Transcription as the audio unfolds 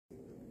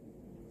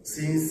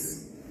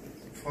Since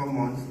 4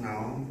 months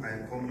now,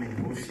 I come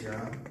in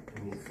Russia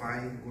to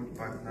find good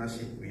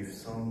partnership with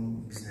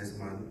some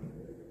businessmen,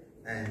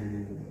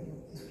 and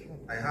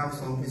I have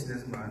some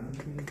businessmen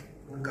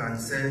who can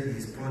sell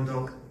his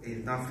product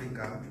in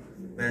Africa,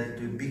 but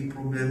the big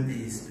problem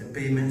is the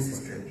payment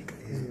system,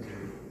 is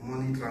the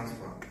money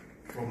transfer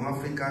from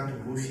Africa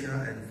to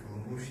Russia and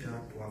from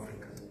Russia to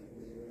Africa.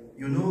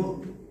 You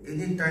know,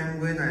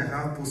 anytime when I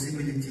have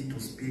possibility to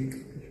speak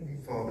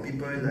for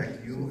people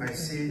like you, I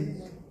say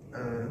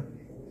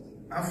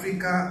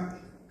Africa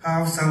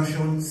have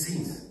sanctions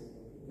since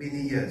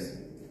many years.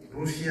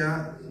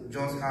 Russia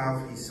just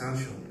have its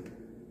sanction.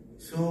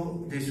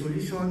 So the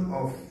solution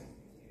of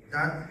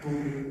that to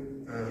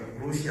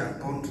Russia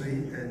country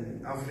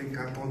and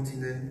Africa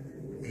continent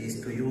is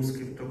to use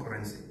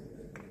cryptocurrency,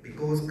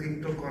 because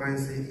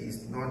cryptocurrency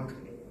is not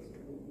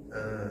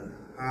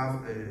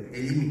have a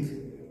limit.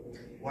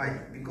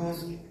 Why?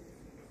 Because,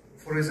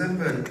 for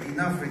example, in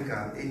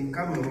Africa, in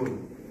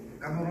Cameroon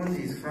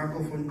is a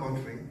Francophone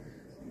country.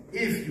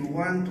 If you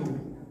want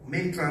to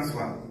make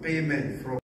transfer payment from